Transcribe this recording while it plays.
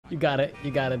You gotta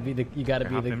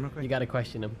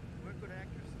question him.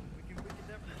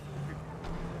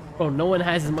 Bro, no one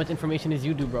has as much information as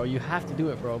you do, bro. You have to do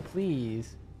it, bro.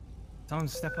 Please. Tell him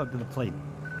to step up to the plate.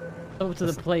 Up to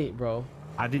the plate, bro.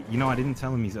 I didn't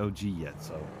tell him he's OG yet,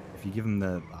 so if you give him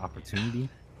the opportunity.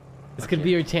 This could be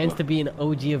your chance to be an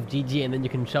OG of GG, and then you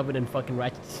can shove it in fucking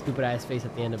Ratchet's stupid ass face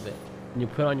at the end of it. And you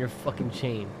put on your fucking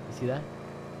chain. You see that?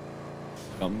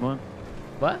 Got me one?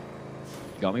 What?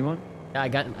 You got me one? Yeah, I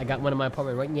got one in my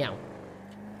apartment right now.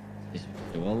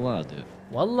 Wallah, dude.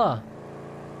 Wallah.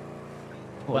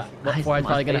 Well, Forehead's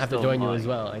probably gonna have to join you online. as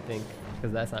well, I think,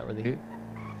 because that's not really.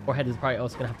 Forehead is probably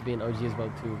also gonna have to be an OG as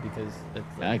well too, because it's. Like,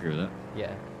 Yeah, I agree with that.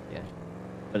 Yeah, yeah.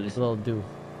 But It's a little do.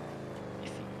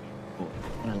 if you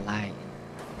wanna lie,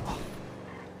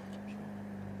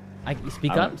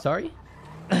 Speak up. Sorry.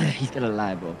 he's gonna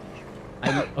lie, bro.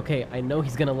 Okay, I know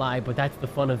he's gonna lie, but that's the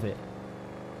fun of it.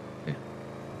 Yeah.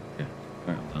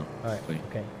 Alright, I'm down. All right. Wait.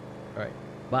 Okay. All right.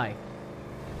 Bye.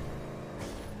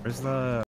 Where's the